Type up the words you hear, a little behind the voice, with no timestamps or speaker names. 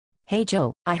Hey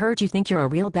Joe, I heard you think you're a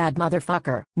real bad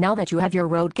motherfucker now that you have your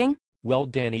Road King? Well,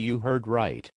 Danny, you heard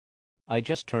right. I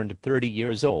just turned 30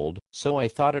 years old, so I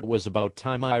thought it was about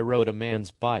time I rode a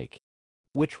man's bike.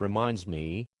 Which reminds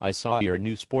me, I saw your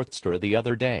new Sportster the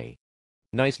other day.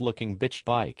 Nice looking bitch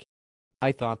bike.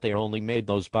 I thought they only made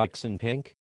those bikes in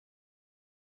pink.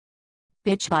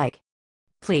 Bitch bike.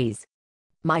 Please.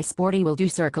 My sporty will do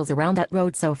circles around that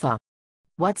road sofa.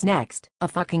 What's next, a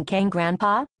fucking cane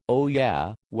grandpa? Oh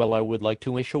yeah, well I would like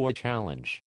to issue a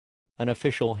challenge. An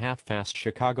official half-fast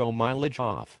Chicago mileage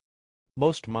off.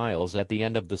 Most miles at the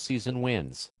end of the season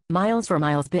wins. Miles for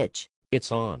miles bitch. It's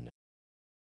on.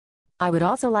 I would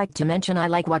also like to mention I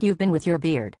like what you've been with your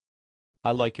beard.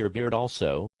 I like your beard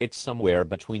also, it's somewhere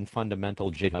between fundamental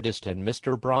jihadist and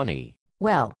Mr. Brawny.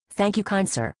 Well, thank you kind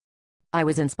sir. I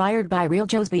was inspired by Real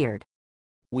Joe's beard.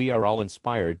 We are all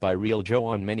inspired by Real Joe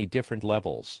on many different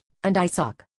levels. And I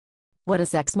suck. What a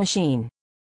sex machine.